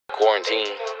Quarantine,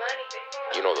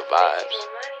 you know the vibes.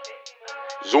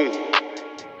 Zoom.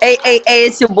 Hey,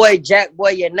 it's your boy Jack Boy.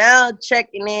 You're now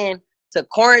checking in to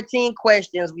Quarantine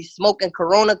Questions. We smoking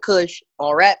Corona Kush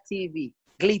on Rap TV.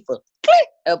 Gleefa.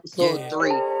 Episode 3.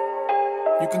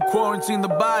 You can quarantine the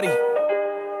body,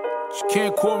 but you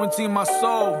can't quarantine my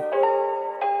soul.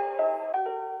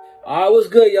 All right, what's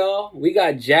good, y'all? We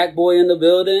got Jack Boy in the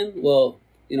building. Well,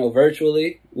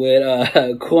 virtually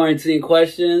with Quarantine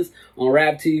Questions on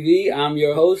Rap TV. I'm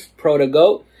your host, Pro the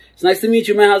Goat. It's nice to meet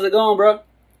you, man. How's it going, bro?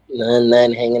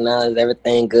 Nothing hanging out. Is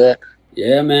everything good?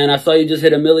 Yeah, man. I saw you just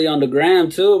hit 1 million on the gram,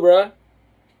 too, bro.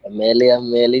 A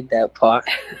milli, that part.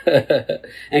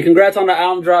 And congrats on the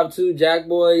album drop, too, Jack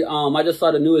Boy. I just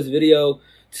saw the newest video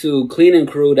to Clean and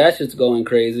Crew. That shit's going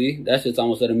crazy. That shit's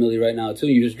almost at 1 million right now, too.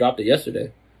 You just dropped it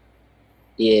yesterday.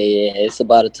 Yeah. It's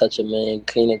about to touch a million.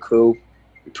 Clean and Crew.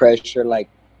 Pressure, like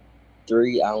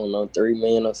 3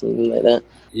 million or something like that.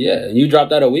 Yeah, and you dropped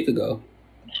that a week ago.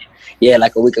 Yeah,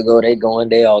 like a week ago.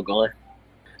 They all going.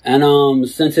 And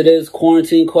since it is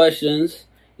Quarantine Questions,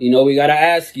 we gotta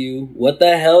ask you, what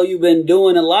the hell you been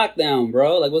doing in lockdown,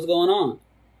 bro? Like, what's going on?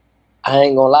 I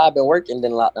ain't gonna lie, I've been working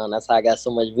in lockdown. That's how I got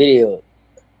so much video.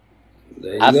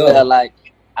 There you go.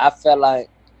 I felt like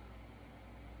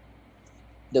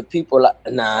the people,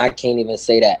 I can't even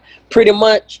say that. Pretty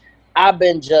much, I've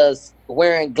been just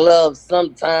wearing gloves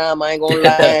sometime. I ain't gonna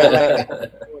lie.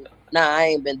 I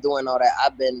ain't been doing all that.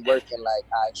 I've been working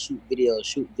I shoot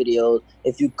videos.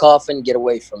 If you coughing, get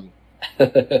away from me.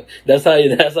 That's how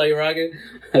you rock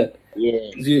it?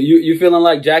 Yeah. You feeling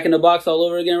like Jack in the Box all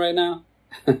over again right now?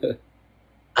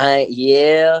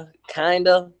 Yeah, kind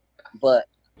of. But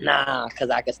because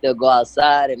I can still go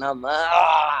outside and I'm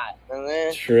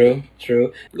True.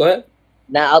 Go ahead.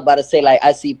 Now I was about to say,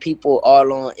 I see people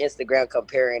all on Instagram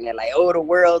comparing it, the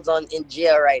world's in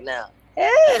jail right now.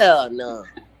 Hell no.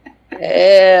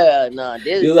 This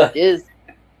it's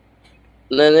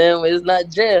not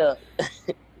jail.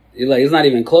 You're like, it's not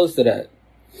even close to that.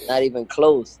 Not even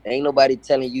close. Ain't nobody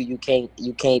telling you can't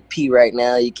pee right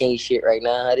now, you can't shit right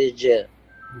now. That is jail.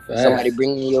 Facts. Somebody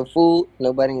bringing you your food,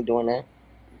 nobody ain't doing that.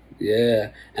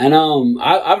 Yeah. And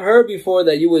I've heard before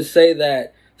that you would say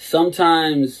that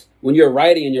sometimes when you're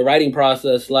writing in your writing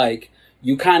process,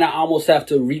 you kind of almost have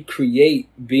to recreate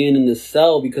being in the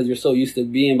cell because you're so used to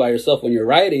being by yourself when you're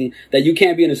writing that you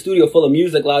can't be in a studio full of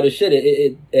music loud as shit.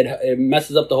 It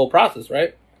messes up the whole process,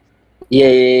 right?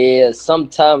 Yeah.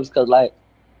 Sometimes, because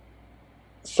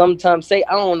sometimes, say,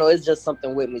 I don't know, it's just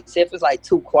something with me. Say if it's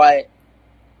too quiet,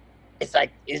 it's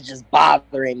it's just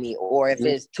bothering me. Or if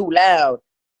it's too loud,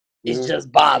 it's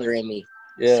just bothering me.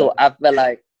 Yeah. So I feel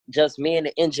like just me and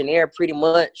the engineer, pretty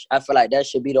much, I feel like that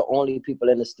should be the only people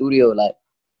in the studio. I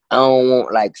don't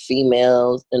want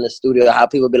females in the studio. How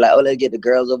people be like, oh, let's get the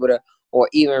girls over there. Or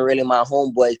even really my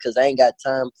homeboys, because I ain't got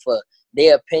time for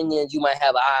their opinions. You might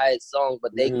have an alright song,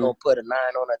 but they gonna put a 9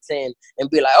 on a 10 and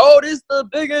be like, oh, this the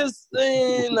biggest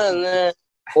thing.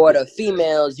 Or the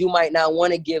females, you might not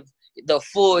want to give the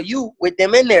full you with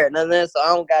them in there. So I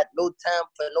don't got no time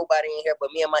for nobody in here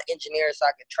but me and my engineer, so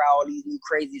I can try all these new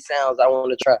crazy sounds I want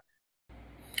to try.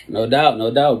 No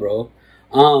doubt, bro.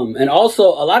 And also,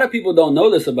 a lot of people don't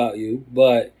know this about you,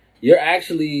 but you're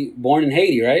actually born in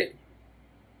Haiti, right?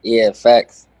 Yeah,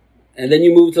 facts. And then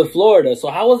you moved to Florida. So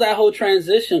how was that whole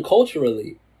transition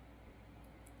culturally?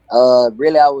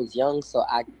 Really, I was young, so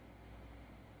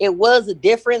it was a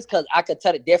difference because I could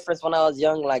tell the difference when I was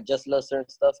young, just little certain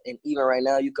stuff. And even right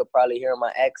now, you could probably hear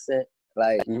my accent.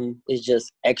 It's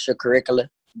just extracurricular.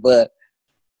 But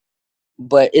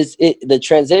the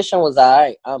transition was all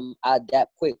right. I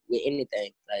adapt quick with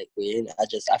anything. I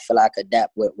feel like I could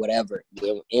adapt with whatever,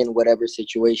 in whatever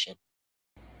situation.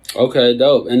 Okay,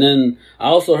 dope. And then I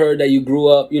also heard that you grew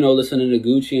up, listening to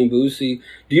Gucci and Boosie.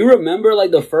 Do you remember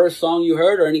the first song you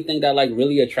heard or anything that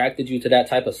really attracted you to that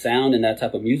type of sound and that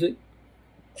type of music?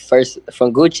 First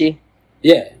from Gucci?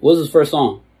 Yeah. What was his first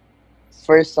song?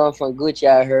 First song from Gucci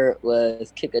I heard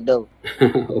was Kick a Dope.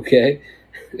 Okay.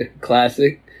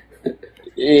 Classic.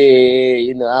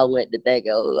 Yeah, I went to think,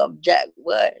 oh, I'm Jack,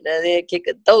 what? And then kick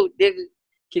a dope, nigga.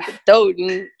 Kick a dope.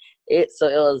 So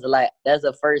it was that's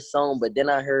the first song, but then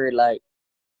I heard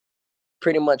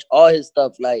pretty much all his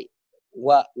stuff,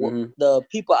 what the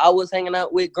people I was hanging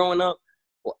out with growing up.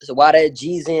 So while that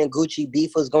Jeezy and Gucci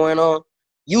beef was going on,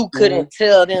 you couldn't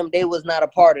tell them they was not a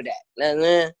part of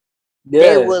that.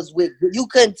 They was you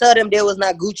couldn't tell them they was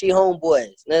not Gucci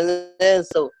homeboys.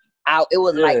 So it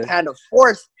was kind of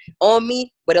forced on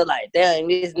me, but it was damn,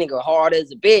 this nigga hard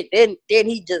as a bitch. Then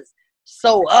he just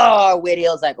so hard with it.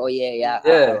 I was like, oh yeah.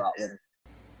 I rock with him.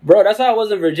 Bro, that's how I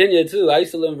was in Virginia too. I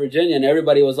used to live in Virginia, and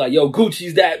everybody was like, "Yo,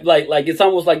 Gucci's that like it's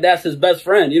almost like that's his best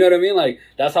friend." You know what I mean? Like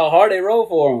that's how hard they roll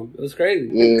for him. It was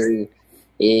crazy.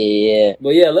 Yeah. But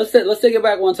yeah, let's take it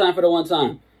back one time for the one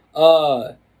time.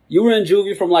 You were in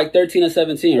juvie from like 13 to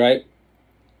 17, right?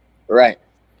 Right.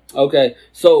 Okay.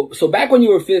 So back when you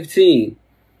were 15,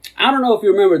 I don't know if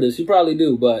you remember this. You probably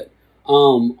do, but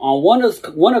on one of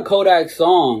Kodak's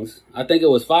songs, I think it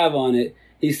was 5 on it.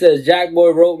 He says, Jack Boy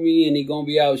wrote me and he gonna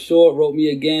be out short, wrote me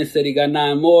again, said he got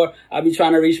 9 more. I be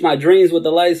trying to reach my dreams with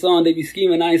the lights on. They be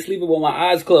scheming, I ain't sleeping with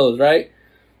my eyes closed, right?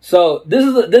 So this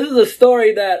is a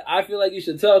story that I feel like you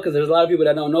should tell because there's a lot of people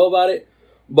that don't know about it.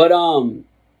 But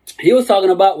he was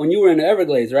talking about when you were in the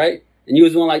Everglades, right? And you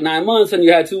was doing like 9 months and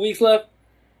you had 2 weeks left.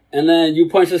 And then you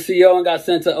punched the CO and got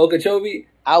sent to Okeechobee.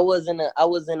 I was in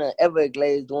the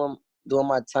Everglades during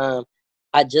my time.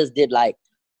 I just did like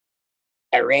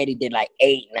I already did like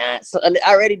 8, 9. So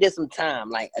I already did some time,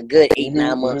 like a good 8,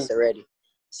 9 months already.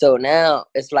 So now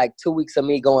it's like 2 weeks of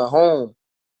me going home.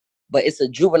 But it's a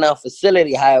juvenile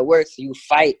facility, how it works. You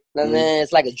fight. And then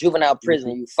it's like a juvenile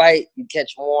prison. You fight, you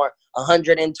catch more,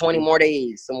 120 more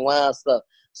days, some wild stuff.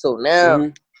 So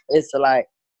now it's like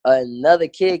another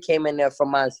kid came in there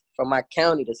from my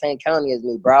county, the same county as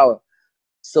me, Broward.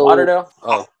 So Lauderdale?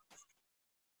 Oh.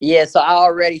 Yeah, so I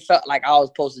already felt like I was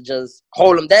supposed to just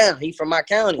hold him down. He from my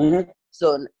county.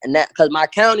 So, and that, because my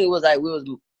county was like, we was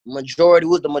the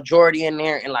majority in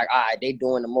there, and like, all right, they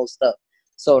doing the most stuff.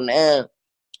 So now,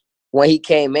 when he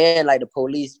came in, like the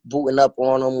police booting up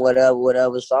on him,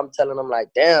 whatever. So I'm telling him like,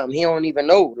 damn, he don't even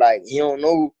know. Like, he don't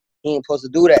know he ain't supposed to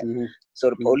do that.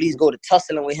 So the police go to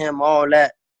tussling with him, all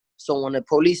that. So when the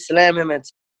police slam him and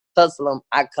tussle him,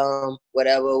 I come,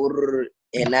 whatever,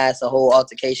 and that's a whole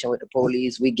altercation with the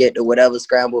police. We get to whatever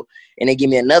scramble, and they give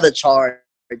me another charge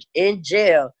in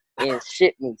jail and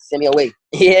ship me, send me away.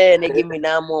 Yeah, and they give me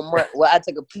 9 more months. Well, I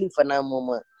took a plea for 9 more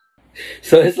months.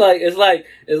 So it's like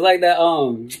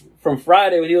that from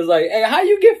Friday when he was like, "Hey, how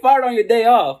you get fired on your day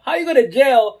off? How you go to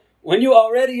jail when you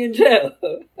already in jail?"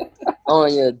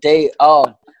 On your day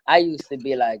off, I used to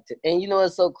be like, and you know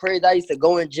what's so crazy? I used to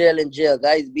go in jail.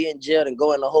 I used to be in jail and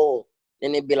go in the hole,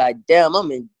 and they'd be like, "Damn, I'm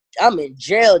in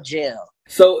jail."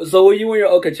 So when you were in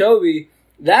Okeechobee,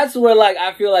 that's where like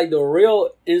I feel like the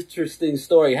real interesting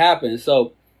story happened.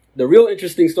 So the real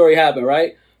interesting story happened,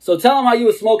 right? So tell them how you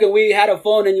was smoking weed, had a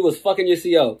phone, and you was fucking your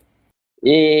CO.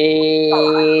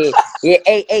 Yeah.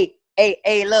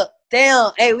 Hey, look.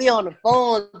 Damn, hey, we on the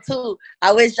phone too.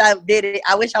 I wish I did it.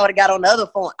 I wish I would have got on the other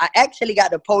phone. I actually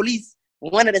got the police,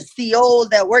 one of the COs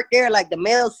that worked there, like the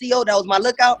male CO that was my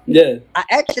lookout. Yeah. I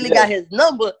actually got his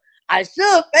number. I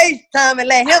should FaceTime and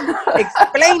let him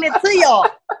explain it to y'all.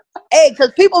 Hey,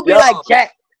 because people be like,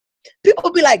 Jack,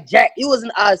 you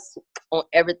wasn't us on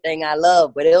everything I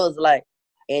love. But it was like,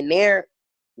 in there,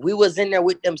 we was in there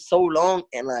with them so long,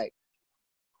 and like,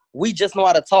 we just know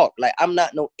how to talk. Like, I'm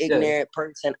not no ignorant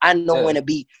person. I know when to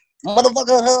be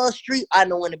motherfucker street. I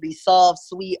know when to be soft,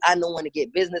 sweet. I know when to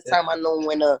get business time. I know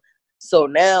when to. So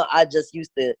now I just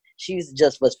she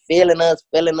just was feeling us,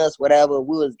 whatever.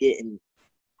 We was getting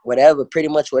whatever, pretty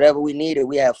much whatever we needed.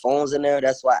 We had phones in there.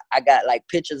 That's why I got like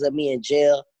pictures of me in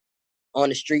jail on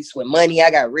the streets with money.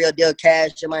 I got real deal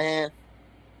cash in my hand.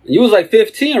 You was like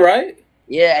 15, right?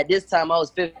 Yeah, at this time I was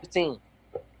 15.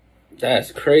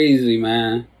 That's crazy,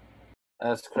 man.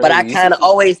 That's crazy. But I kind of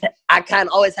always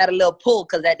had a little pull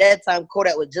because at that time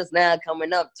Kodak was just now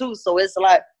coming up too. So it's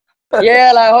like,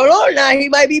 yeah, like hold on now, he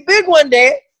might be big one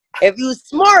day. If you was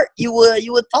smart, you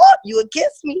would talk, you would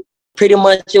kiss me. Pretty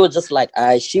much, it was just like,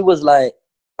 she was like,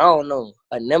 I don't know,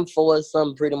 a nympho or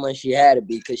something. Pretty much, she had to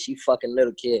be because she fucking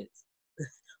little kids.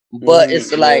 But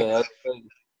it's like,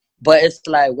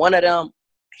 one of them,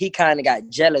 he kind of got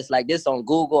jealous. Like this on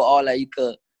Google, all that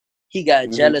he got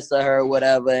jealous of her,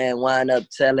 whatever, and wound up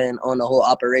telling on the whole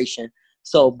operation.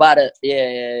 So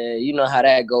you know how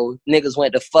that goes. Niggas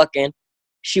went to fucking,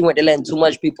 she went to letting too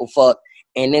much people fuck,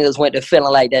 and niggas went to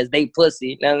feeling like that's they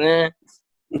pussy. You know what I mean?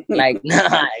 Like,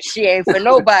 nah, she ain't for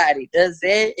nobody. That's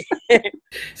it.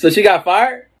 So she got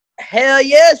fired? Hell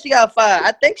yeah, she got fired.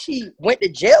 I think she went to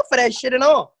jail for that shit and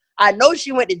all. I know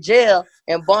she went to jail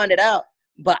and bonded out,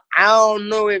 but I don't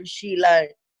know if she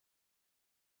like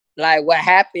what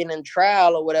happened in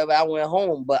trial or whatever. I went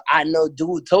home, but I know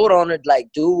dude told on her, like,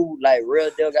 real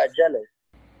deal got jealous.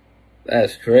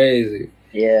 That's crazy.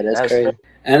 Yeah, that's crazy.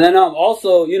 And then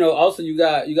also you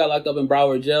got locked up in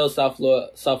Broward jail, South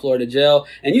Florida jail,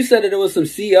 and you said that there was some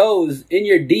COs in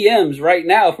your DMs right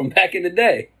now from back in the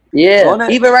day. Yeah,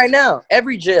 even right now,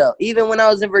 every jail, even when I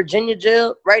was in Virginia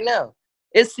jail, right now,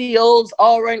 it's COs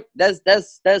all right. That's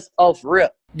off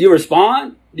rip. Do you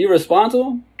respond to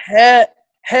them?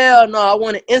 Hell no, I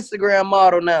want an Instagram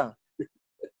model now.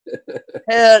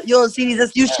 Hell, you don't see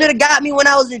these. You should have got me when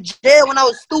I was in jail, when I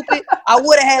was stupid. I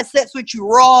would have had sex with you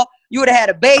raw. You would have had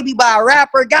a baby by a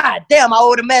rapper. God damn, I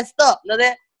would have messed up. You know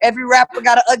that? Every rapper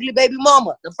got an ugly baby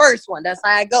mama. The first one. That's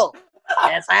how I go.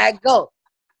 That's how I go.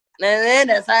 And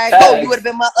that's how I go. You would have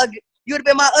been my ugly. You would have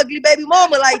been my ugly baby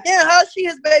mama. Like, damn, how's she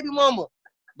his baby mama?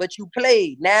 But you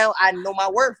played. Now I know my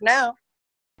worth now.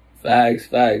 Facts.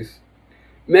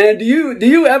 Man, do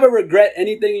you ever regret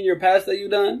anything in your past that you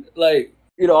done? Like,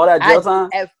 you know, all that jail time?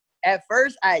 At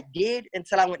first I did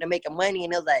until I went to making money,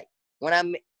 and it was like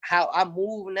when how I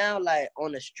move now, like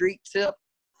on the street tip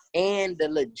and the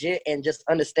legit and just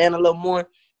understand a little more.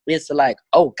 It's like,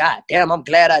 oh god damn, I'm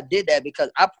glad I did that,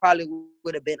 because I probably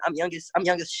would have been I'm young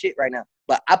as shit right now,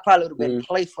 but I probably would have been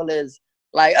playful as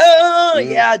like,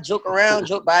 yeah, I joke,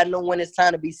 but I know when it's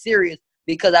time to be serious,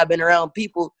 because I've been around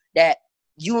people that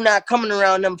you not coming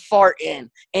around them farting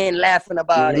and laughing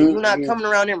about it. You're not coming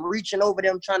around them reaching over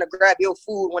them trying to grab your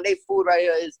food when they food right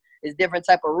here is different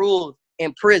type of rules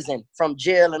in prison from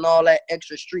jail and all that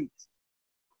extra streets.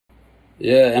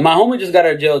 Yeah, and my homie just got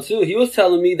out of jail too. He was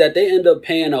telling me that they end up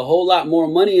paying a whole lot more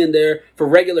money in there for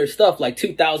regular stuff, like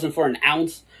 $2,000 for an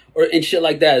ounce and shit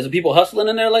like that. Is there people hustling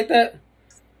in there like that?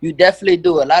 You definitely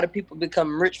do. A lot of people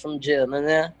become rich from jail,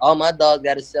 man. All my dogs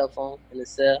got a cell phone in the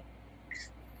cell.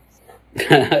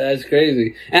 That's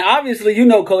crazy. And obviously, you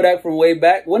know Kodak from way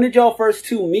back. When did y'all first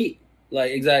two meet?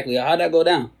 Like, exactly. How'd that go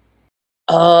down?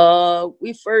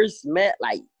 We first met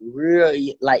like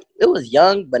really, like it was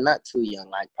young, but not too young,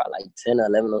 like probably like 10 or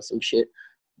 11 or some shit.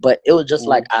 But it was just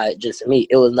like just meet.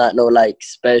 It was not no like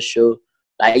special,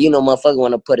 like, you know, motherfucker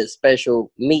want to put a special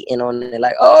meeting on it,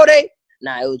 like, oh, it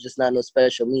was just not no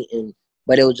special meeting.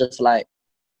 But it was just like,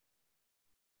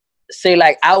 say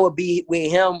like I would be with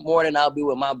him more than I'll be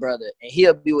with my brother, and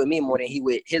he'll be with me more than he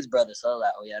with his brother. So I was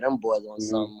like, oh yeah, them boys on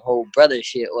some whole brother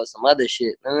shit or some other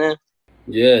shit, man.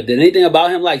 Yeah. Did anything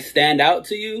about him like stand out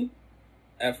to you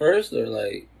at first, or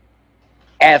like?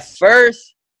 At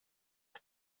first,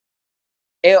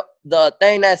 the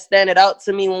thing that standed out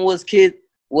to me when I was a kid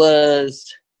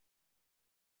was,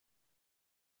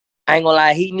 I ain't gonna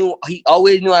lie, he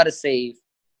always knew how to save.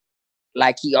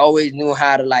 Like he always knew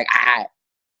how to like,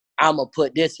 I'm gonna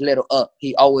put this little up.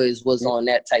 He always was on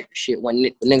that type of shit when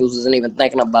niggas wasn't even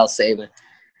thinking about saving.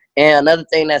 And another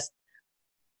thing that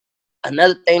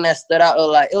stood out,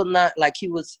 like it was not like he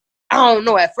was. I don't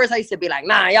know. At first, I used to be like,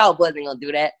 nah, y'all wasn't gonna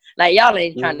do that. Like y'all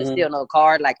ain't trying to steal no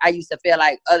card. Like I used to feel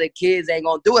like other kids ain't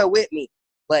gonna do it with me.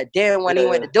 But then when he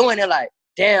went to doing it, like,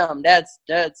 damn, that's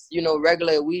you know,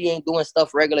 regular. We ain't doing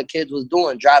stuff regular kids was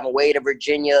doing. Driving way to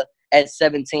Virginia at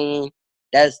 17.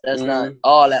 That's not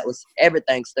all that was.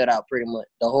 Everything stood out pretty much.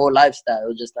 The whole lifestyle, it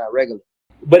was just not regular.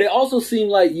 But it also seemed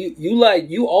like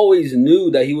you always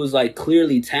knew that he was like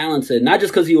clearly talented, not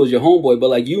just because he was your homeboy, but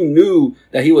like you knew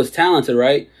that he was talented,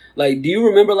 right? Like, do you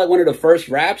remember like one of the first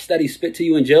raps that he spit to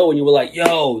you in jail when you were like,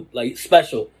 yo, like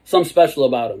something special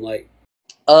about him? Like,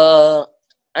 I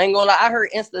ain't gonna lie, I heard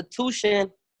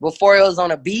Institution before it was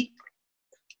on a beat.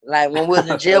 Like when we was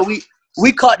in jail,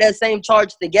 we caught that same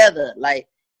charge together. Like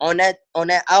on that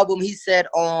album, he said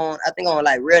on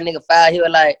like Real Nigga 5, he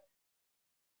was like,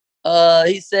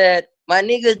 he said, my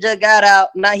nigga just got out,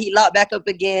 now he locked back up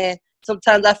again.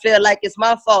 Sometimes I feel like it's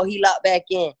my fault he locked back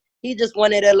in. He just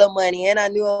wanted a little money, and I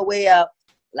knew a way out.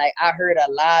 Like, I heard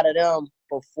a lot of them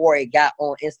before it got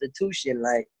on Institution.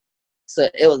 Like, so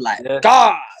it was like,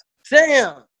 God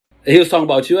damn. He was talking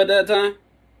about you at that time?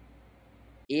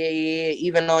 Yeah,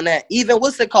 even on that. Even,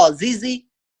 what's it called, ZZ?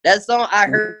 That song, I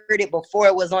heard it before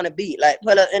it was on the beat. Like,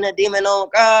 put in a demon on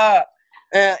God.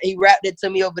 He rapped it to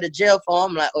me over the jail phone.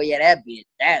 I'm like, oh yeah, that be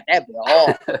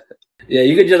hard. Yeah,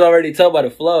 you could just already tell by the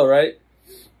flow, right?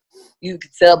 You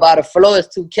could tell by the flow, it's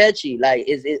too catchy. Like,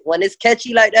 when it's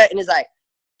catchy like that, and it's like,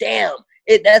 damn,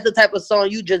 that's the type of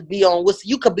song you just be on.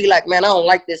 You could be like, man, I don't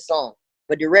like this song,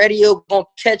 but the radio gonna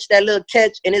catch that little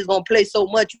catch, and it's gonna play so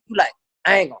much. You like,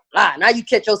 I ain't gonna lie. Now you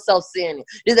catch yourself saying it.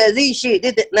 This that Z shit.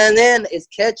 And then it's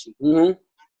catchy.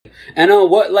 And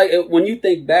what, like, when you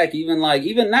think back, even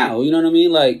now, you know what I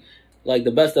mean? Like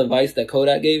the best advice that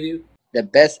Kodak gave you? The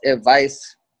best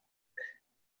advice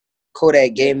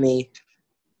Kodak gave me,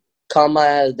 calm my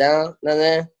ass down.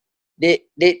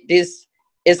 This,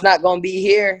 it's not going to be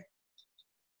here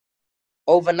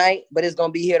overnight, but it's going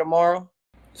to be here tomorrow.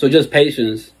 So just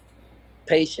patience.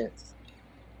 Patience.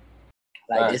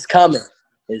 Like, it's coming.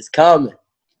 It's coming.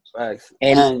 Facts.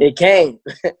 And it came.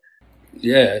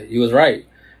 Yeah, he was right.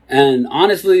 And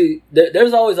honestly,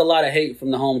 there's always a lot of hate from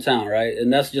the hometown, right?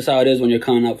 And that's just how it is when you're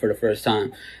coming up for the first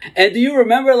time. And do you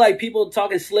remember like people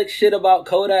talking slick shit about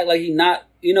Kodak, like he's not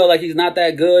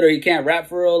that good or he can't rap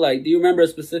for real? Like, do you remember a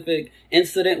specific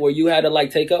incident where you had to like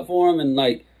take up for him and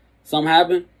like something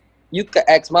happened? You could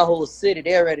ask my whole city;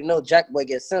 they already know Jack Boy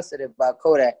gets sensitive about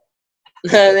Kodak.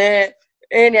 Man,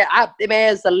 and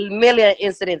it's a million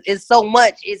incidents. It's so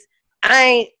much.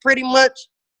 I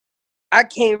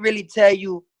can't really tell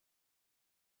you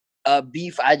a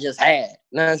beef I just had.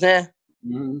 You know what I'm saying?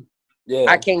 Mm-hmm. Yeah.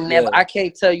 I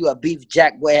can't tell you a beef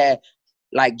Jack Boy had.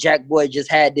 Like Jack Boy just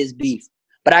had this beef.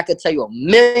 But I could tell you a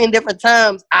million different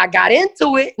times I got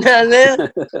into it. You know what I'm saying?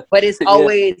 But it's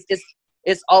always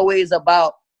it's always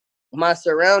about my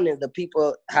surroundings, the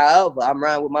people. However, I'm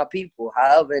around with my people.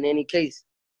 However, in any case.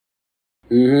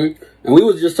 Mm-hmm. And we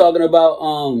was just talking about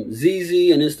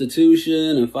ZZ and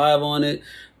Institution and 5 on It.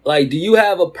 Like, do you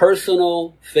have a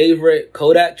personal favorite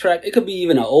Kodak track? It could be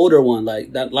even an older one,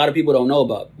 like that a lot of people don't know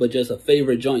about, but just a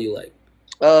favorite joint you like.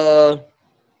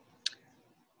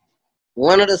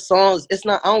 One of the songs.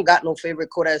 I don't got no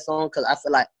favorite Kodak song because I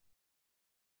feel like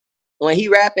when he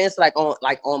rapping, it's like on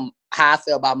how I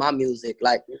feel about my music.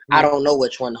 Like I don't know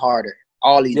which one harder.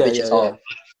 All these bitches hard.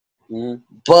 Mm-hmm.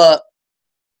 But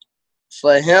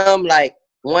for him, like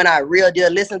when I real deal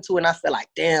listen to it and I feel like,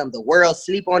 damn, the world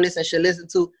sleep on this and should listen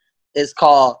to, it's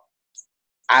called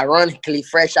Ironically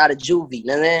Fresh Out of Juvie. You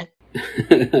know what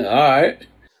I mean? All right.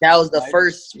 That was the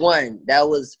first one. That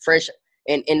was fresh.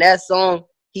 And in that song,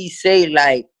 he say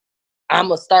like, I'm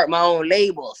going to start my own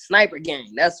label, Sniper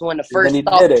Gang. That's when the first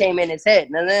thought came in his head.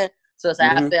 You know what I mean? So it's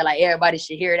like, I feel like everybody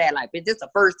should hear that. Like, this is the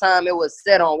first time it was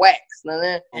set on wax. You know what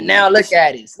I mean? And now look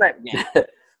at it, Sniper Gang.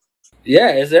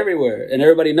 Yeah, it's everywhere, and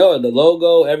everybody know it. The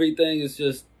logo, everything is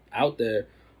just out there.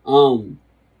 And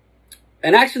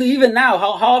actually, even now,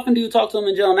 how often do you talk to him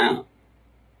in jail now?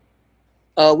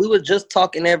 We were just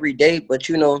talking every day, but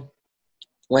you know,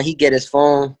 when he get his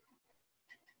phone,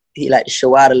 he like to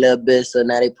show out a little bit. So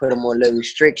now they put him on little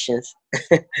restrictions.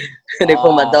 They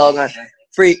put my dog on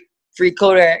free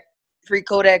Kodak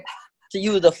to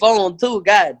use the phone too.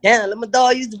 God damn, let my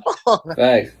dog use the phone.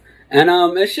 Facts.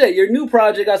 And shit, your new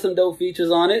project got some dope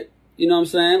features on it. You know what I'm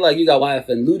saying? Like you got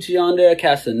YFN Lucci on there,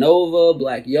 Casanova,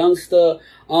 Black Youngster.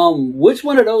 Which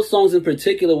one of those songs in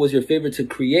particular was your favorite to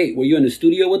create? Were you in the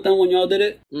studio with them when y'all did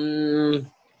it?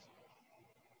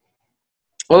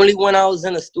 Only one I was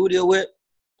in the studio with.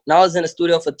 And I was in the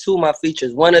studio for 2 of my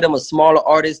features. One of them a smaller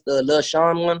artist, the Lil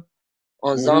Sean one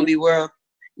on Zombie World,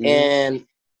 and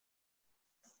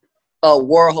a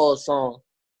Warhol song.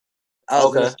 I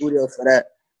was in the studio for that.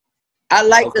 I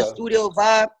like the studio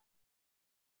vibe.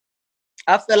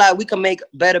 I feel like we can make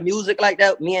better music like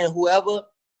that, me and whoever,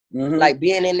 like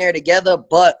being in there together.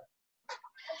 But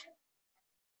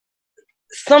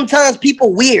sometimes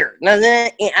people weird, you know what I'm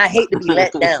saying? And I hate to be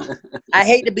let down. I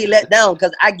hate to be let down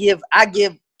because I give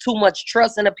too much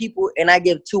trust in the people, and I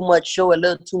give show a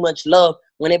little too much love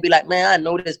when they be like, man, I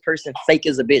know this person fake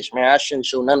as a bitch, man. I shouldn't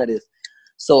show none of this.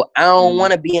 So I don't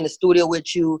want to be in the studio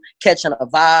with you, catching a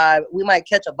vibe. We might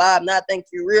catch a vibe, not think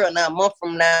you're real. Now, a month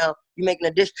from now, you making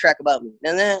a diss track about me.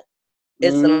 And then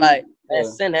it's like, man,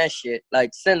 send that shit. Like,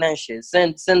 send that shit.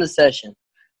 Send the session.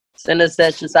 Send the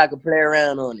session so I can play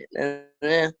around on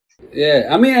it. Yeah,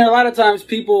 I mean, a lot of times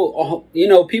people,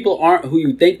 people aren't who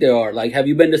you think they are. Like, have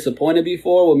you been disappointed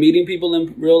before with meeting people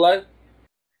in real life?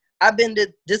 I've been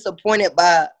disappointed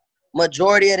by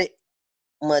majority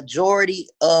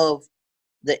of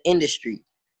the industry,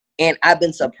 and I've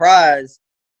been surprised.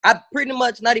 I'm pretty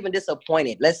much not even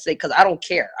disappointed, let's say, because I don't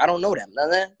care. I don't know them.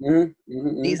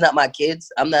 These not my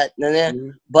kids. I'm not.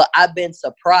 But I've been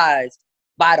surprised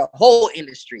by the whole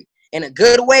industry in a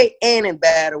good way and in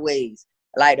bad ways.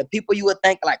 Like the people you would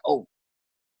think like, oh,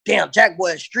 damn, Jack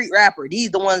Boy, a street rapper.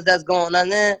 These the ones that's going on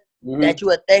there. That you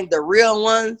would think the real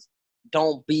ones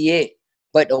don't be it.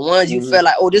 But the ones you feel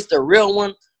like, oh, this the real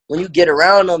one. When you get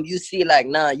around them, you see like,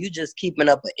 nah, you just keeping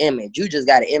up an image. You just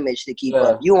got an image to keep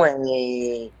up. You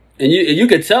ain't. And you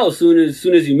could tell as soon as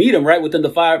you meet them, right within the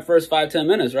first 5-10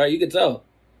 minutes, right? You could tell.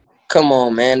 Come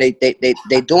on, man, they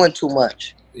doing too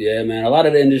much. Yeah, man. A lot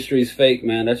of the industry is fake,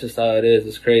 man. That's just how it is.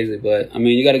 It's crazy, but I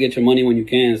mean, you got to get your money when you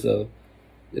can. So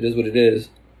it is what it is.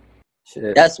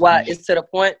 Shit. That's why it's to the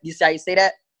point. You see how you say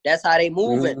that? That's how they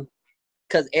moving.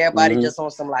 Cause everybody just on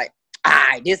some like,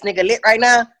 alright, this nigga lit right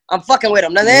now. I'm fucking with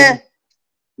him, know that?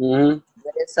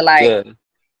 It's like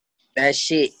that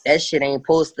shit ain't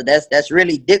posted. That's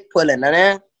really dick pulling, know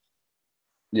that?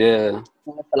 Yeah.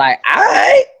 Like,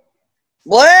 alright,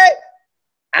 what?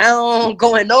 I don't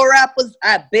go in no rappers.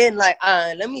 I've been like,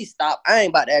 let me stop. I ain't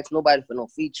about to ask nobody for no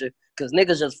feature because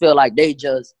niggas just feel like they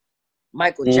just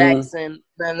Michael Jackson.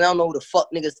 Man, I don't know who the fuck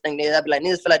niggas think they. I be like,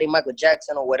 niggas feel like they Michael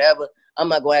Jackson or whatever. I'm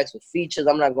not gonna ask for features.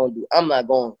 I'm not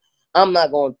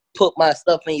gonna put my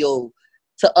stuff in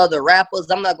to other rappers.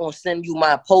 I'm not gonna send you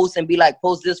my post and be like,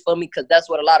 post this for me, because that's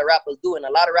what a lot of rappers do, and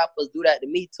a lot of rappers do that to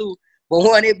me too. But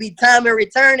when it be time in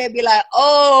return, they be like,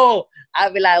 oh, I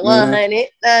be like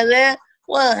 100,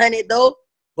 100 though.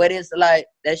 But it's like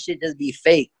that shit just be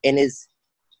fake, and it's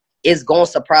gonna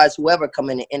surprise whoever come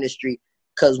in the industry.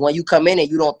 Cause when you come in and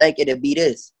you don't think it'll be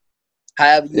this.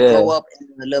 However you grow up and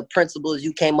the little principles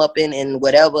you came up in and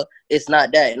whatever, it's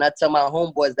not that. And I tell my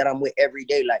homeboys that I'm with every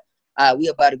day, like, we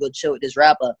about to go chill with this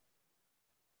rapper.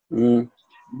 None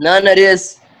of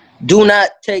this. Do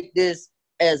not take this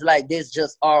as like this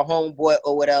just our homeboy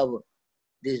or whatever.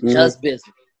 This just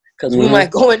business. Cause we might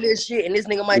go in this shit and this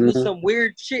nigga might do some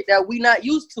weird shit that we not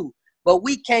used to. But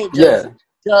we can't just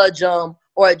judge or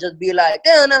just be like,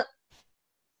 damn.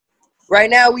 Right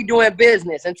now we doing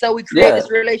business. Until we create this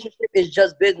relationship, it's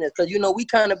just business. Because, you know, we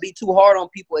kind of be too hard on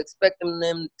people expecting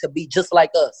them to be just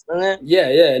like us.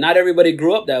 Yeah. Not everybody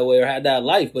grew up that way or had that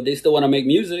life, but they still want to make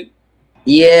music.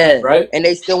 Yeah. Right? And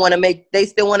they still want to make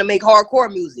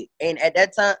hardcore music. And at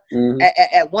that time,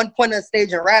 at one point in the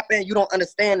stage in rapping, you don't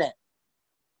understand that.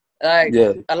 Like,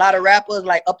 a lot of rappers,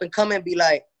 like, up and coming be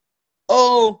like,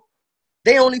 oh,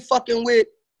 they ain't fucking with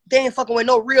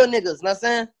no real niggas. Know what I'm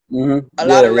saying? A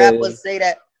lot of rappers say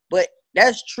that, but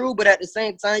that's true. But at the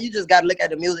same time, you just gotta look at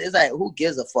the music. It's like, who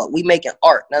gives a fuck? We making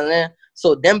art, know what I'm saying?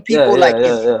 So them people,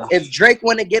 if Drake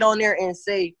want to get on there and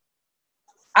say,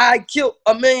 I killed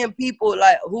 1 million people,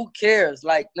 like, who cares?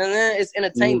 Like, know what I'm saying? It's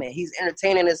entertainment. He's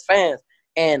entertaining his fans.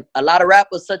 And a lot of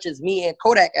rappers, such as me and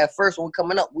Kodak, at first when we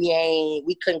coming up,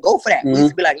 we couldn't go for that. We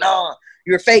used to be like, nah,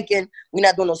 you're faking. We're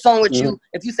not doing no song with you.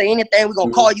 If you say anything, we're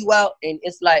gonna call you out. And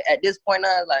it's like, at this point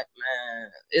now, it's like, man,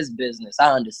 it's business.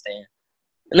 I understand.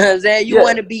 You know what I'm saying? You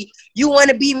wanna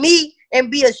be me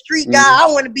and be a street guy. I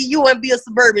wanna be you and be a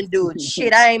suburban dude.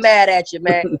 Shit, I ain't mad at you,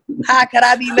 man. How could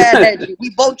I be mad at you?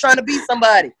 We both trying to be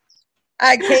somebody.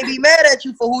 I can't be mad at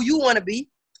you for who you wanna be.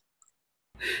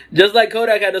 Just like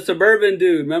Kodak had a suburban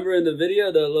dude. Remember in the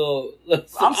video, the little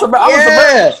I'm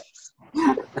suburban.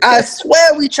 I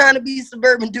swear we trying to be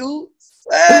suburban dudes.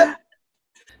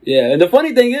 Yeah, and the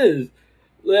funny thing is,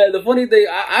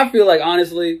 I feel like,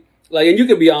 honestly, like, and you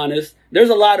can be honest, there's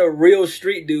a lot of real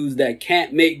street dudes that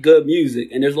can't make good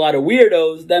music, and there's a lot of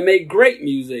weirdos that make great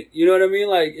music. You know what I mean?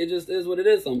 Like, it just is what it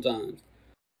is sometimes.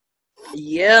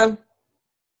 Yeah,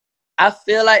 I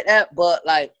feel like that, but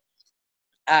like,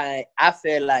 I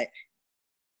feel like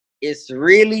it's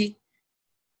really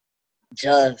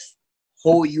just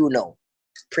who you know,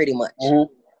 pretty much.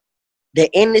 The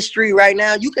industry right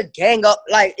now, you could gang up,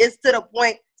 like, it's to the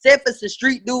point, say if it's a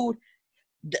street dude,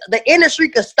 the industry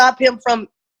could stop him from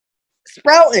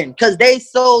sprouting because they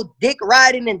so dick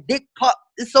riding and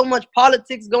there's so much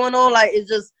politics going on, like, it's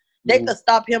just, they could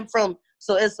stop him from,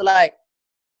 so it's like,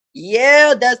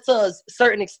 yeah, that's to a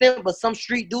certain extent, but some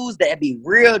street dudes that be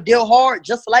real deal hard,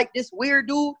 just like this weird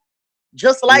dude,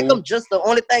 just like him, just the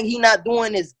only thing he not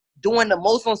doing is doing the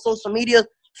most on social media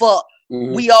for,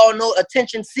 we all know,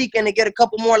 attention seeking to get a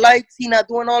couple more likes. He not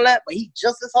doing all that, but he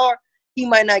just as hard. He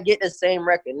might not get the same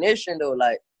recognition though,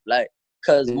 like,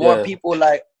 cause more people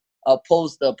like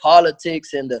opposed to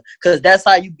politics and cause that's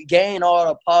how you gain all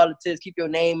the politics. Keep your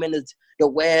name in the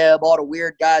web. All the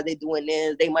weird guys, they doing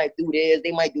this. They might do this.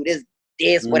 They might do this,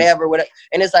 whatever.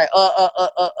 And it's like,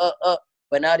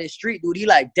 But now this street dude, he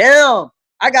like, damn,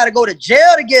 I gotta go to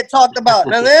jail to get talked about.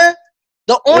 Know what I'm saying?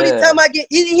 The only time I get,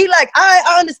 he like,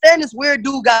 I understand this weird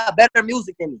dude got better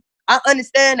music than me. I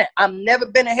understand that. I've never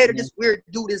been a hater. This weird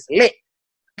dude is lit.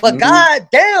 But god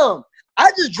damn, I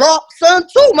just dropped son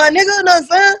too, my nigga. You know what I'm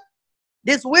saying?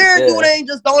 This weird dude ain't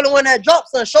just the only one that dropped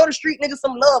son. Show the street nigga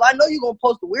some love. I know you gonna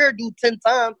post the weird dude 10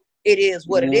 times. It is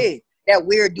what it is. That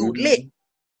weird dude lit.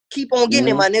 Keep on getting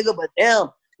it, my nigga. But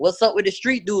damn, what's up with the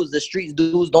street dudes? The street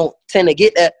dudes don't tend to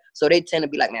get that. So they tend to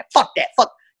be like, man, fuck that.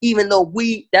 Fuck. Even though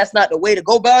that's not the way to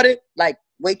go about it. Like,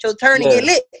 wait your turn to get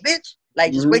lit, bitch.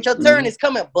 Like, just wait your turn, it's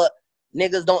coming. But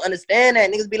niggas don't understand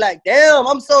that. Niggas be like, damn,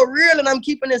 I'm so real and I'm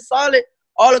keeping it solid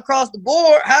all across the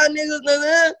board. How niggas know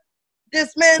that?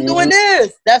 This man doing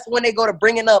this. That's when they go to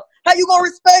bringing up, how you gonna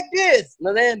respect this?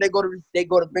 And then they go to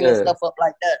bringing stuff up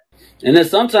like that. And then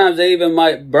sometimes they even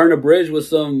might burn a bridge with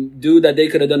some dude that they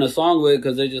could have done a song with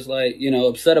because they're just like, you know,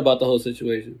 upset about the whole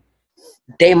situation.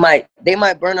 They might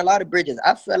burn a lot of bridges.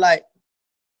 I feel like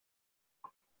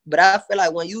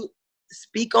when you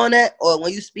speak on that, or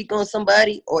when you speak on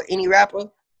somebody or any rapper,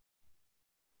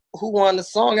 who won the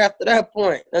song after that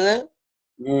point.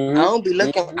 Mm-hmm. I don't be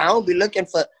looking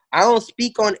for. I don't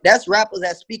speak on it. That's rappers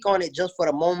that speak on it just for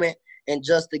the moment and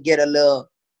just to get a little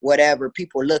whatever,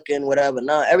 people looking, whatever.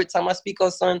 Nah, every time I speak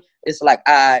on something, it's like,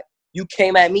 you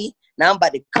came at me. Now I'm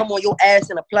about to come on your ass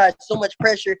and apply so much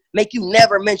pressure, make you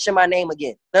never mention my name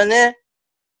again.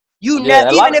 You never,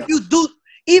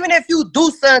 even if you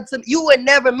do something to me, you would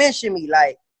never mention me.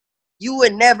 Like, you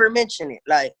would never mention it.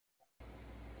 Like,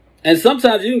 and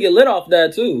sometimes you can get lit off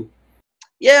that too.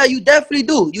 Yeah, you definitely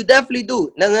do. You definitely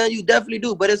do. You definitely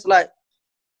do. But it's like,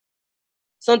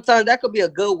 sometimes that could be a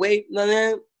good way.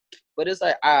 But it's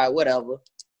like, whatever.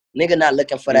 Nigga not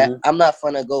looking for that. I'm not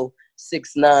finna go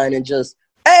 6ix9ine and just,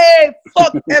 hey,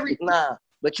 fuck nah.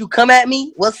 But you come at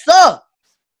me, what's up?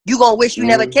 You gonna wish you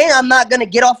never came. I'm not gonna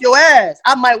get off your ass.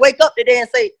 I might wake up today and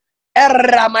say,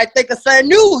 I might think of something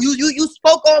new. You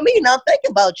spoke on me. Now I'm thinking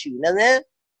about you.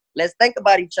 Let's think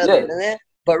about each other. Yeah.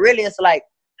 But really, it's like,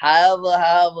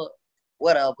 however,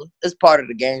 whatever. It's part of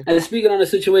the game. And speaking on a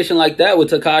situation like that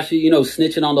with Tekashi,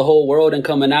 snitching on the whole world and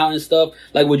coming out and stuff,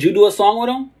 like, would you do a song with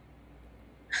him?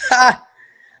 I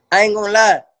ain't gonna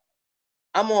lie.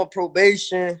 I'm on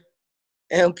probation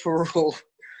and parole.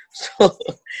 So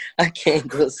I can't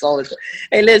do a song with them.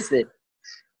 Hey, listen.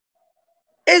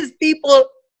 It's people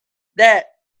that,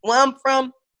 where I'm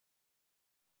from,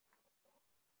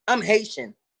 I'm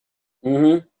Haitian.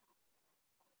 Mm-hmm.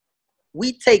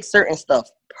 We take certain stuff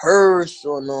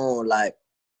personal, like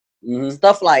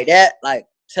stuff like that, like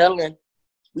telling,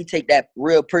 we take that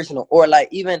real personal. Or like,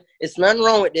 even, it's nothing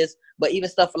wrong with this, but even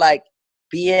stuff like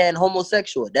being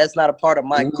homosexual, that's not a part of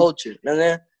my culture. You know what I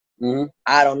mean?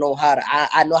 I don't know how to,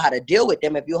 I know how to deal with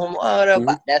them if you're homo,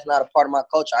 but that's not a part of my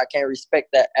culture. I can't respect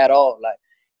that at all. Like,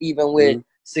 even with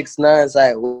 6ix9ine, it's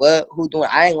like, what? Who doing?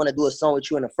 I ain't want to do a song with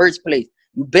you in the first place.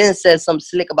 You been said something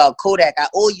slick about Kodak. I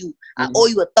owe you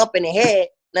a thump in the head.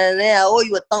 I owe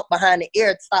you a thump behind the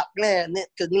ear. Stop playing,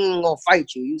 because we ain't gonna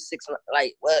fight you. You 6ix9ine,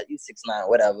 like, what? You 6ix9ine,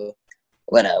 whatever.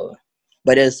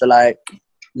 But it's like,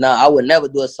 nah, I would never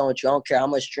do a song with you. I don't care how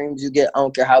much streams you get. I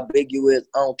don't care how big you is.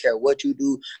 I don't care what you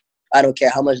do. I don't care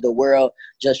how much the world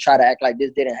just try to act like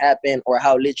this didn't happen, or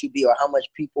how lit you be, or how much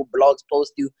people blogs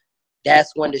post you.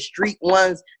 That's when the street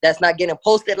ones that's not getting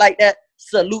posted like that,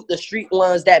 salute the street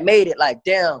ones that made it. Like,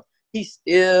 damn, he's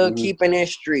still keeping it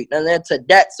street. And then to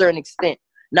that certain extent,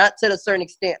 not to the certain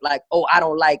extent, like, oh, I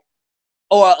don't like,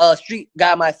 or a street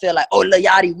guy might feel like, oh, Lil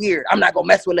Yachty weird, I'm not gonna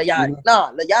mess with Lil Yachty.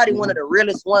 Nah, Lil Yachty one of the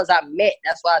realest ones I met.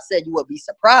 That's why I said you would be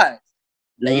surprised.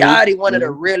 Lil Yachty one of the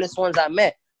realest ones I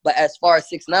met. But as far as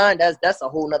 6ix9ine, that's a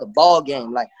whole nother ball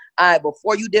game. Like,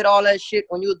 before you did all that shit,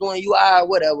 when you was doing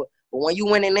whatever, but when you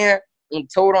went in there and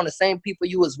told on the same people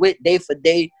you was with day for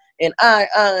day, and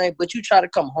but you try to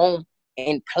come home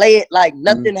and play it like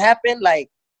nothing happened,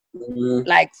 like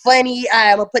funny,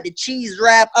 I'm gonna put the cheese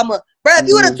wrap, bruh, if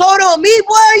you would have told on me,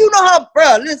 boy, you know how,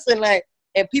 bruh, listen, like,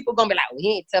 and people gonna be like, well,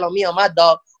 he ain't telling me on my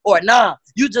dog, or nah,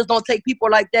 you just don't take people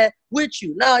like that with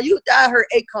you. Nah, I heard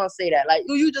Akon say that, like,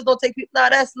 you just don't take people, nah,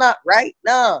 that's not right,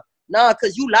 nah,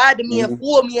 because you lied to me and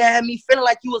fooled me and had me feeling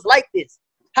like you was like this.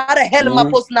 How the hell am I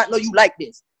supposed to not know you like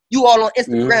this? You all on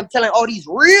Instagram telling all these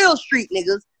real street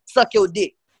niggas suck your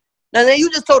dick. Now then you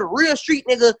just told a real street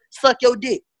nigga suck your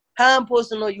dick. How I'm supposed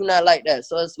to know you not like that?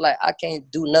 So it's like, I can't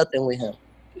do nothing with him.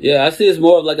 Yeah, I see it's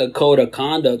more of like a code of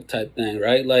conduct type thing,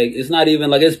 right? Like, it's not even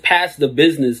like, it's past the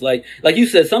business. Like you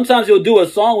said, sometimes you'll do a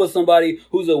song with somebody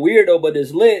who's a weirdo but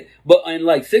is lit. But in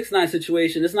like 6ix9ine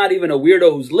situation, it's not even a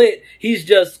weirdo who's lit. He's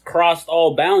just crossed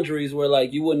all boundaries where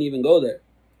like you wouldn't even go there.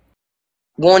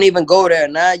 Won't even go there.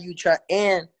 Now you try,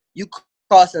 and you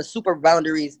crossing super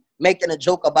boundaries, making a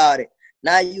joke about it.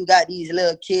 Now you got these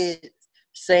little kids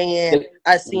saying,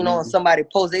 I seen on somebody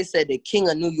post, they said the king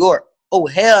of New York. Oh,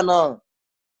 hell no.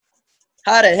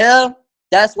 How the hell?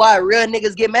 That's why real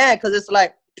niggas get mad, because it's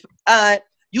like,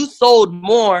 you sold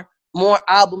more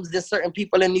albums than certain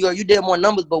people in New York. You did more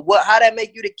numbers, but how that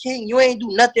make you the king? You ain't do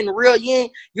nothing real.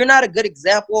 You're not a good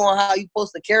example on how you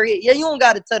supposed to carry it. Yeah, you don't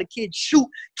got to tell the kids, shoot,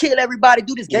 kill everybody,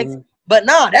 do this gangster. But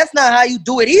nah, that's not how you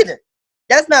do it either.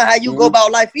 That's not how you go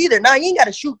about life either. Now you ain't got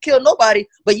to shoot, kill nobody,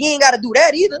 but you ain't got to do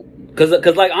that either.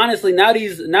 Cause like, honestly, now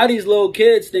these little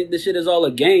kids think this shit is all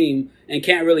a game and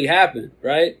can't really happen,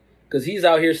 right? Cause he's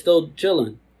out here still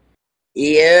chilling.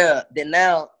 Yeah. Then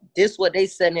now this what they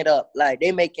setting it up. Like,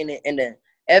 they making it, and the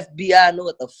FBI know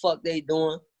what the fuck they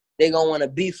doing. They gonna want to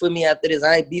beef with me after this.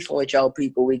 I ain't beefing with y'all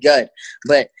people. We good.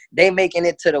 But they making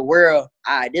it to the world.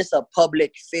 This a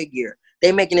public figure.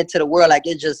 They making it to the world like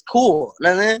it's just cool. You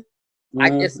know what I mean?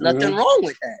 Like, it's nothing wrong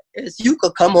with that. It's, you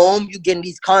could come home, you getting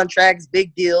these contracts,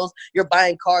 big deals, you're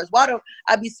buying cars. Why don't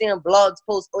I be seeing blogs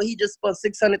post, oh, he just spent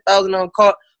 $600,000 on a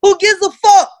car? Who gives a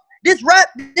fuck? This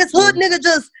hood nigga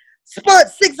just spent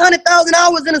 600,000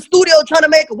 hours in a studio trying to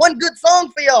make one good song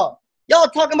for y'all. Y'all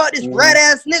talking about this rat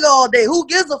ass nigga all day. Who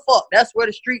gives a fuck? That's where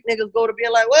the street niggas go to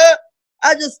being like, well,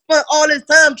 I just spent all this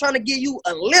time trying to give you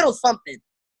a little something.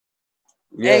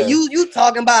 Yeah. And you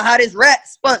talking about how this rat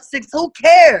spent six. Who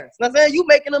cares? You know what I'm saying? You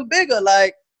making them bigger.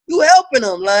 Like, you helping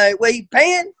them. Like, where he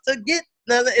paying to get,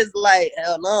 it's like,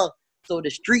 hell no. So the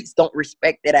streets don't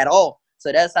respect it at all.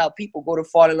 So that's how people go to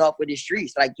falling off with the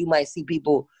streets. Like, you might see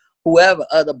people, whoever,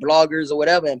 other bloggers or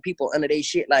whatever, and people under their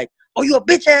shit like, oh, you a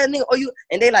bitch ass nigga. Oh, you,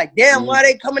 and they like, damn, why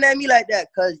they coming at me like that?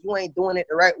 Because you ain't doing it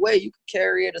the right way. You can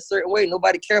carry it a certain way.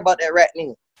 Nobody care about that rat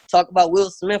nigga. Talk about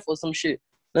Will Smith or some shit.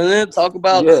 And then talk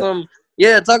about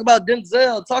talk about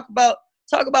Denzel. Talk about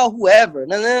whoever.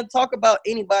 And then talk about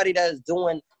anybody that is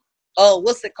doing,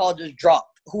 what's it called, just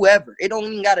dropped. Whoever. It don't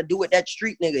even got to do with that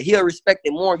street nigga. He'll respect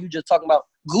it more. You just talking about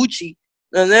Gucci.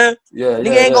 And then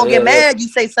nigga ain't gonna get mad you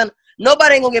say something.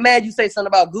 Nobody ain't gonna get mad you say something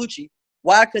about Gucci.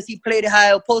 Why? Because he played it how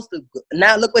he was supposed to.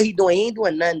 Now look what he doing. He ain't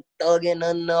doing nothing thugging,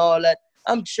 nothing all that.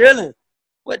 I'm chilling.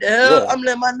 What the hell? I'm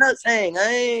letting my nuts hang. I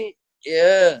ain't,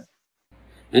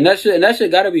 And that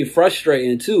shit gotta be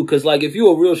frustrating too, cause like if you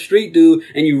a real street dude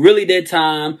and you really did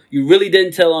time, you really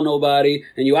didn't tell on nobody,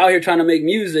 and you out here trying to make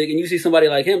music, and you see somebody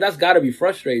like him, that's gotta be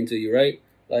frustrating to you, right?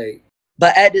 Like,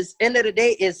 but at this end of the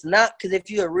day, it's not, cause if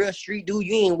you're a real street dude,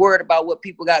 you ain't worried about what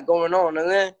people got going on,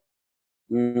 man.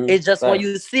 It's just when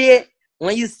you see it,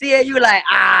 you like,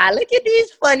 look at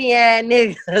these funny ass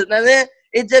niggas, man.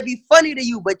 It just be funny to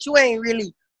you, but you ain't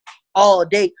really all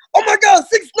day. Oh my God,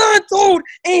 6ix9ine told,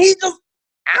 and he just.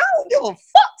 I don't give a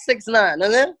fuck 6ix9ine,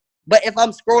 man. But if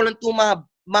I'm scrolling through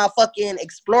my fucking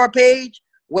explore page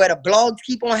where the blogs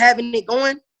keep on having it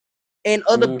going and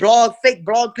other fake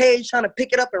blog page trying to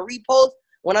pick it up and repost,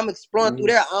 when I'm exploring through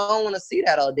there, I don't want to see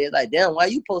that all day. It's like, damn, why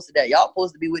you posted that? Y'all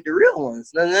supposed to be with the real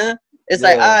ones, man. It's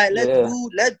like, all right, let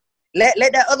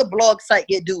that other blog site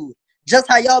get dude. Just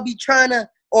how y'all be trying to,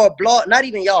 or blog, not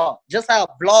even y'all, just how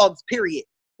blogs, period,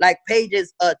 like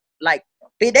pages, like,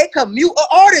 they commute an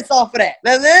artist off of that,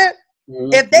 man.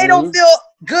 If they don't feel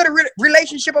good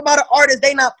relationship about an artist,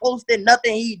 they not posting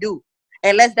nothing he do,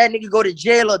 unless that nigga go to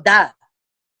jail or die.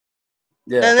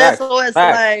 Yeah, and that's so it's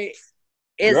like,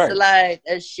 like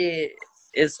that shit.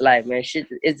 It's like, man, shit.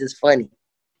 It's just funny.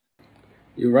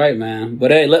 You're right, man. But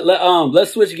hey,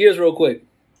 let's switch gears real quick.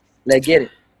 Let's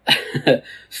get it.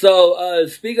 So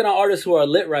speaking of artists who are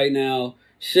lit right now,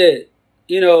 shit,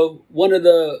 you know, one of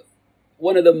the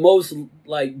most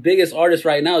like biggest artists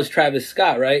right now is Travis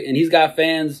Scott, right? And he's got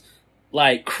fans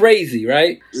like crazy,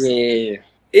 right? Yeah.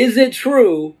 Is it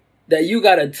true that you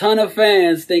got a ton of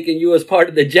fans thinking you was part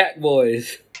of the Jack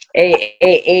Boys?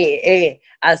 Hey,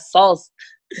 I saw.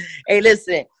 Hey,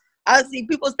 listen, I see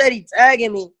people steady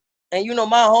tagging me, and you know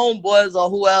my homeboys or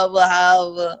whoever,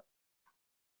 however,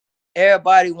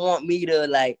 everybody wanted me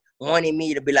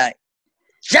to be like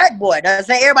Jack Boy. That's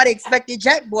saying everybody expected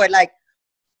Jack Boy, like.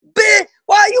 Bitch,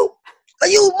 why are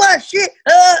you my shit?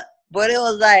 But it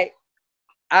was like,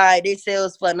 all right, they say it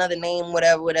was for another name,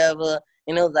 whatever.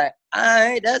 And it was like, all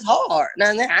right, that's hard. Now,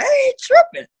 I ain't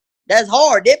tripping. That's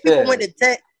hard. Then people went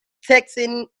to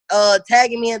texting,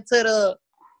 tagging me into the,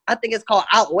 I think it's called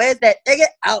Out West, that nigga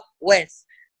Out West.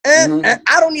 And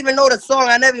I don't even know the song.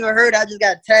 I never even heard it. I just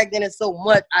got tagged in it so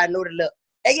much. I know the look.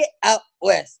 Nigga Out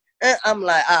West. And I'm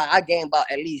like, I gained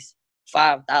about at least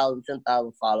 5,000,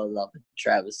 10,000 followers off of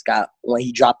Travis Scott when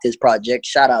he dropped his project.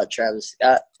 Shout out Travis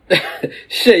Scott.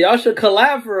 Shit, y'all should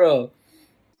collab for real.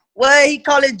 Well, he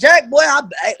call it Jack Boy.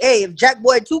 Hey, if Jack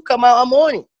Boy 2 come out, I'm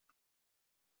on it.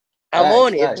 I'm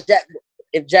on it.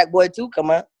 If Jack Boy 2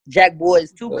 come out, Jack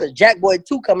Boys 2, because Jack Boy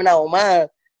 2 coming out on mine,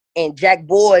 and Jack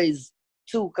Boys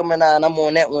 2 coming out, and I'm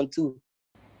on that one too.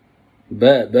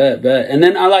 Bet. And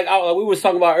then we was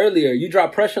talking about earlier, you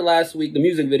dropped Pressure last week, the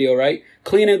music video, right?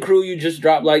 Clean and Crew, you just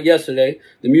dropped like yesterday,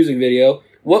 the music video.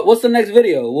 What's the next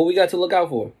video? What we got to look out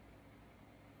for?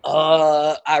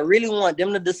 I really want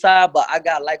them to decide, but I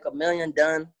got like 1 million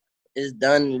done. It's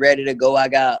done, ready to go. I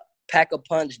got Pack a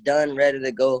Punch done, ready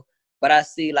to go. But I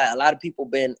see like a lot of people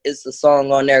it's a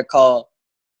song on there called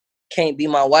Can't Be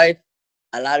My Wife.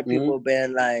 A lot of people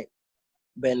been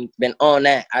on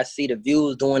that. I see the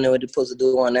views doing what they're supposed to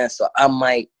do on that, so I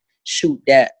might shoot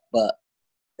that. But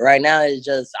right now it's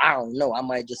just, I don't know. I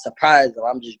might just surprise them.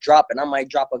 I'm just dropping. I might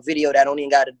drop a video that don't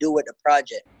even got to do with the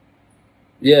project.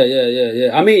 Yeah.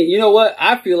 I mean, you know what?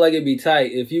 I feel like it'd be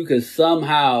tight if you could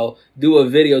somehow do a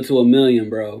video to 1 million,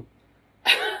 bro.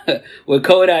 with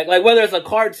Kodak. Like whether it's a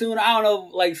cartoon, I don't know,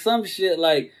 like some shit.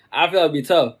 Like I feel it'd be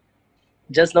tough.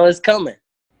 Just know it's coming.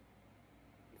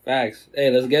 Facts. Hey,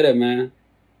 let's get it, man.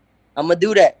 I'm gonna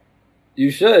do that. You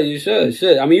should.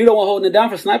 I mean, you don't want holding it down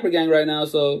for Sniper Gang right now,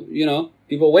 so you know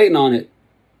people waiting on it.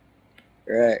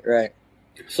 Right.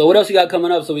 So what else you got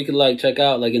coming up so we can like check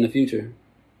out like in the future?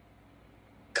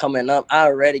 Coming up, I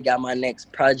already got my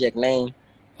next project name.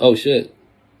 Oh shit.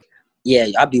 Yeah,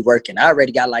 I'll be working. I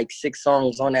already got like 6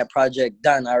 songs on that project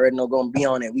done. I already know gonna be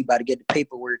on it. We about to get the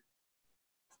paperwork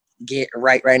get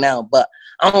right now. But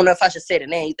I don't know if I should say the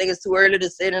name. You think it's too early to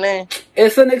say the name?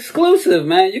 It's an exclusive,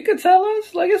 man. You can tell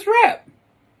us like it's rap.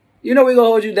 You know we gonna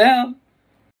hold you down.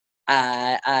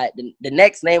 The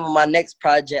next name of my next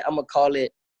project, I'm gonna call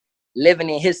it Living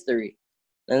in History.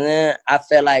 And then I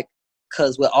feel like,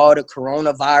 cause with all the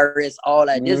coronavirus, all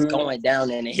that, this going down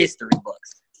in the history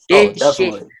books. This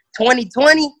shit,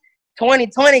 2020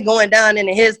 going down in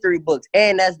the history books.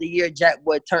 And that's the year Jack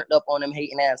Boy turned up on them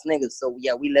hating ass niggas. So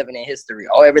yeah, we living in history.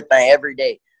 Everything, every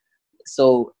day.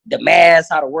 So the mask,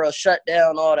 how the world shut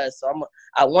down, all that. So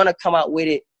I want to come out with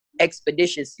it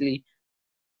expeditiously,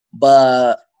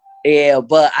 but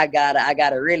I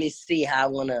gotta really see how I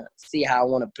wanna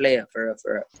play it for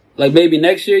real. Like maybe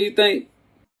next year, you think?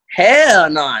 Hell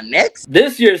no, next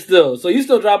this year still. So you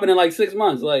still dropping in like 6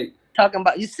 months, like talking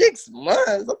about you 6 months.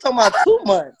 I'm talking about 2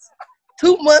 months.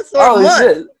 2 months or a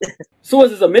month. Shit. So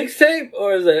is this a mixtape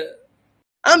or is it?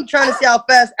 I'm trying to see how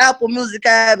fast Apple Music I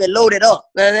have it loaded up.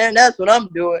 And that's what I'm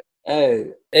doing.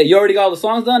 Hey, you already got all the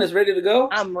songs done? It's ready to go?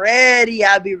 I'm ready.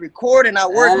 I be recording. I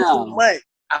work too much.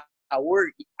 I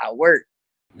work.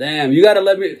 Damn, you gotta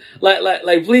let me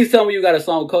like. Please tell me you got a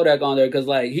song with Kodak on there, because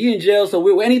like he in jail,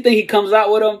 so anything he comes out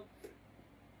with him,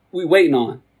 we waiting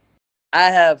on.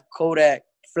 I have Kodak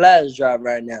flash drive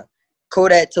right now.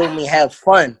 Kodak told me have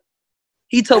fun.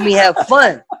 He told me have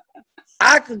fun.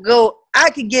 I could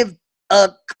give a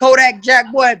Kodak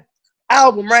Jack Boy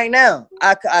album right now.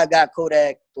 I got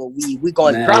Kodak, but we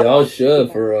gonna drop. Y'all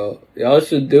should for real. Y'all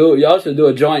should do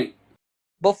a joint.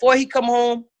 Before he come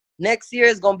home next year,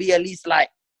 it's gonna be at least like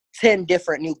 10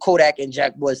 different new Kodak and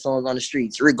Jack Boy songs on the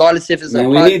streets, regardless if it's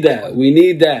we need that. We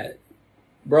need that,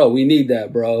 bro. We need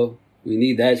that, bro. We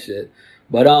need that shit.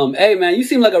 But hey man, you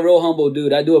seem like a real humble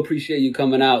dude. I do appreciate you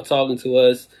coming out, talking to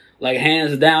us. Like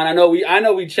hands down. I know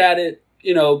we chatted,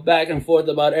 back and forth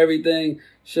about everything.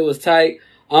 Shit was tight.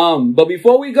 But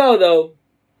before we go though,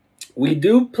 we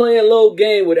do play a little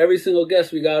game with every single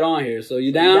guest we got on here. So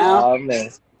you down? Oh man.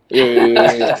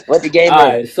 Yeah. What the game is? All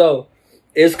right, so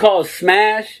it's called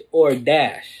Smash or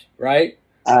Dash, right?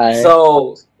 All right.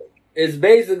 So it's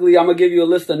basically I'm gonna give you a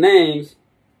list of names,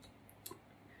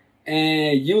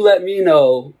 and you let me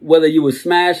know whether you would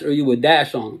smash or you would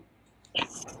dash on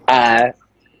them.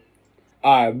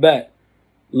 All right, bet.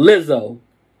 Lizzo.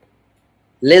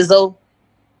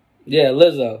 Yeah,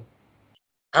 Lizzo.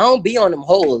 I don't be on them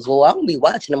hoes. Well, I don't be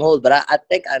watching them hoes, but I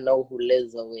think I know who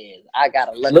Lizzo is. I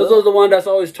gotta look. Lizzo's the one that's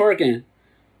always twerking.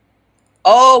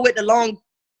 Oh, with the long.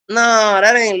 No,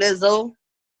 that ain't Lizzo.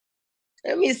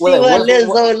 Let me see what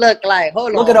Lizzo look like.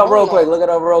 Hold on. Look it up real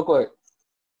quick.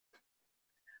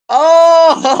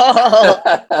 Oh,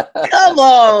 come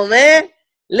on, man.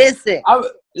 Listen.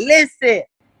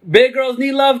 Big girls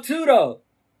need love too, though.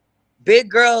 Big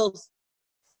girls.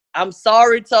 I'm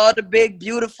sorry to all the big,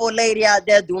 beautiful lady out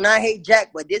there. Do not hate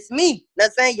Jack, but this me. You know what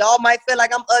I'm saying? Y'all might feel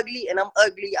like I'm ugly, and I'm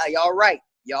ugly. Y'all right.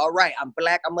 I'm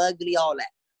black, I'm ugly, all that.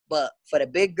 But for the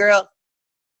big girl,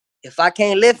 if I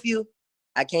can't lift you,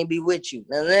 I can't be with you. You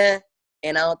know what I'm saying?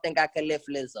 And I don't think I can lift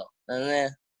Lizzo. You know what I'm saying?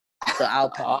 So I'll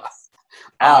pass.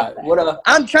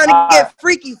 I'm trying to get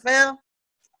freaky, fam.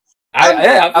 Look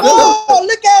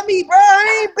at me, bro.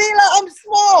 I ain't being like I'm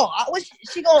small. I wish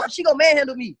she gonna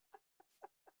manhandle me.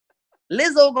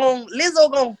 Lizzo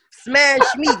gon'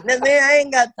 smash me. I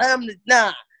ain't got time to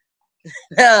nah.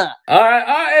 All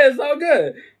right, it's all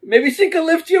good. Maybe she can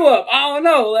lift you up. I don't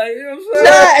know, like you know what I'm saying.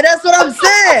 Nah, that's what I'm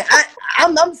saying.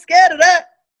 I'm scared of that.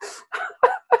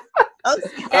 I'm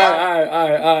scared.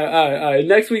 All right.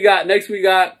 Next we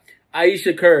got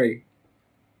Ayesha Curry.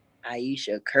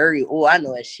 Ayesha Curry. Oh, I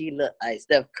know what she look like.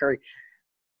 Steph Curry.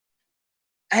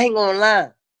 I ain't gonna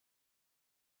lie.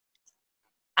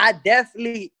 I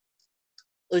definitely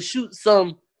shoot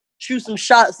some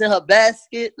shots in her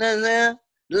basket,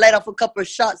 let off a couple of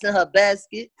shots in her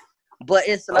basket, but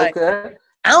it's like I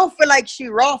don't feel like she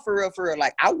raw for real.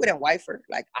 Like I wouldn't wife her.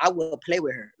 Like I would play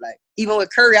with her. Like even with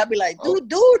Curry, I'd be like, dude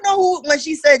know who? When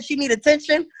she said she need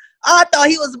attention, I thought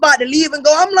he was about to leave and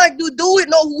go. I'm like, dude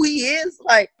know who he is.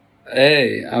 Like,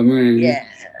 hey, I mean, yeah,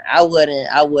 I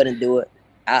wouldn't do it.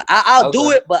 I'll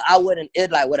do it, but I wouldn't.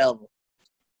 It's like whatever.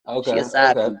 Okay, She a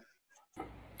side okay. piece.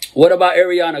 What about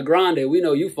Ariana Grande? We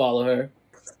know you follow her.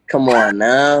 Come on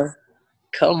now.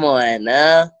 Come on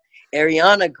now.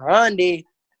 Ariana Grande,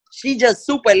 she just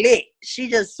super lit. She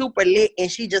just super lit,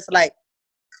 and she just like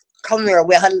come here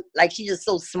with her, like she just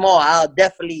so small. I'll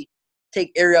definitely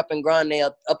take Ari up and Grande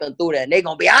up and through that. And they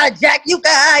gonna be, Jack, you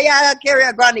can, yeah, carry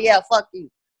a Grande, yeah, fuck you.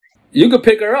 You could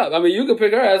pick her up. I mean, you could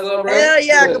pick her ass up, right? Hell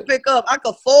yeah, I could pick up. I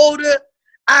could fold her.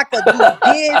 I could do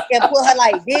this and put her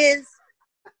like this.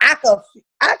 I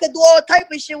could do all type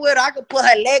of shit with her. I could put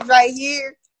her legs right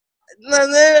here. You know what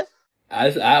I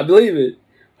mean? I believe it.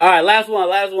 All right, last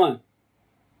one.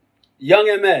 Young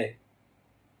M.A.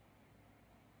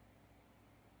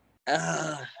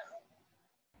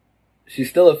 She's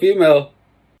still a female.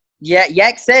 Yeah,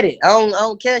 Yak said it. I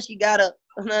don't care. She got a,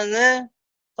 you know what I mean?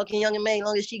 Fucking Young M.A. as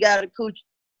long as she got a cooch.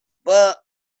 But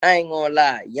I ain't gonna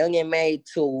lie, Young M.A.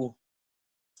 too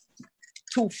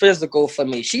physical for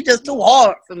me. She just too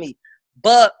hard for me.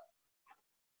 But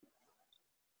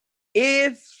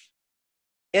if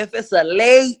it's a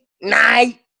late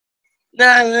night, you know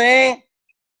what I mean?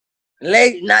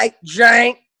 Late night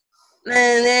drink,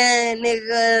 nigga,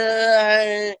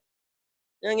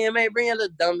 Young M.A. bring your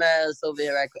little dumb ass over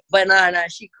here right quick. But nah,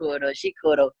 she could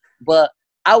have. But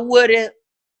I wouldn't.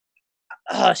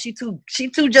 She too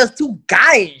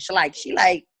guyish. Like she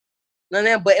like, you know what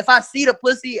I mean? But if I see the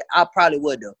pussy, I probably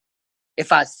would though.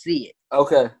 If I see it.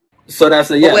 Okay. So that's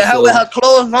a yes. But with her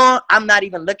clothes on, I'm not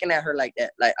even looking at her like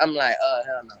that. Like I'm like,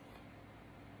 hell no.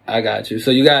 I got you.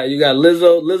 So you got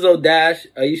Lizzo dash,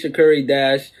 Ayesha Curry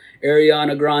dash,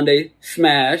 Ariana Grande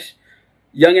smash,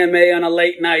 Young M.A. on a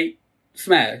late night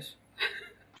smash.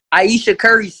 Ayesha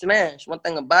Curry smash. One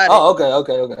thing about it. Oh,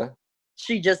 okay.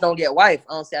 She just don't get wife.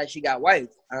 I don't see how she got wife.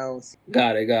 I don't see.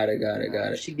 Got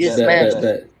it. She gets smashed.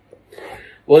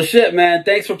 Well, shit, man.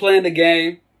 Thanks for playing the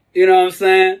game. You know what I'm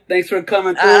saying? Thanks for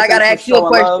coming through. I gotta ask you a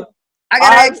question.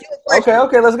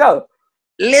 Okay, let's go.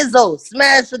 Lizzo,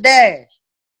 smash or dash?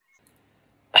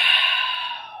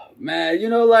 Man, you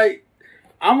know, like,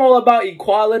 I'm all about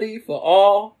equality for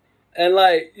all. And,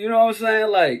 like, you know what I'm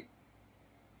saying? Like,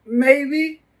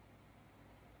 maybe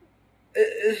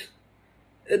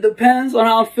it depends on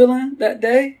how I'm feeling that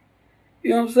day.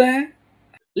 You know what I'm saying?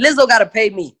 Lizzo gotta pay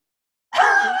me. She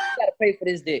gotta pay for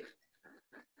this dick.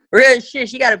 Real shit,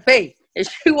 she gotta pay. If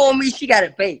she want me, she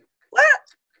gotta pay. What?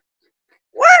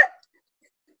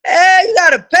 Hey, you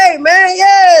gotta pay, man.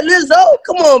 Yeah, Lizzo,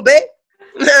 come on, babe.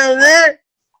 Nah,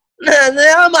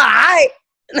 I'm alright.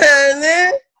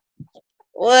 Nah.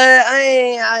 Well,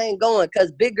 I ain't going,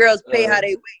 cause big girls pay how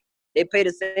they weigh. They pay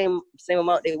the same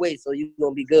amount they weigh, so you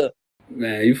gonna be good.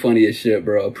 Man, you funny as shit,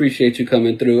 bro. Appreciate you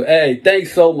coming through. Hey,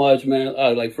 thanks so much, man.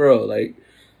 Like, for real, like,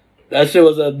 that shit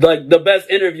was like the best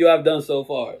interview I've done so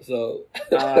far. So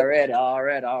already.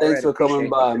 Thanks for coming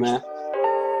by, man.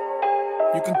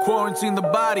 You can quarantine the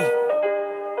body,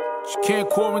 but you can't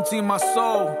quarantine my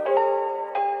soul.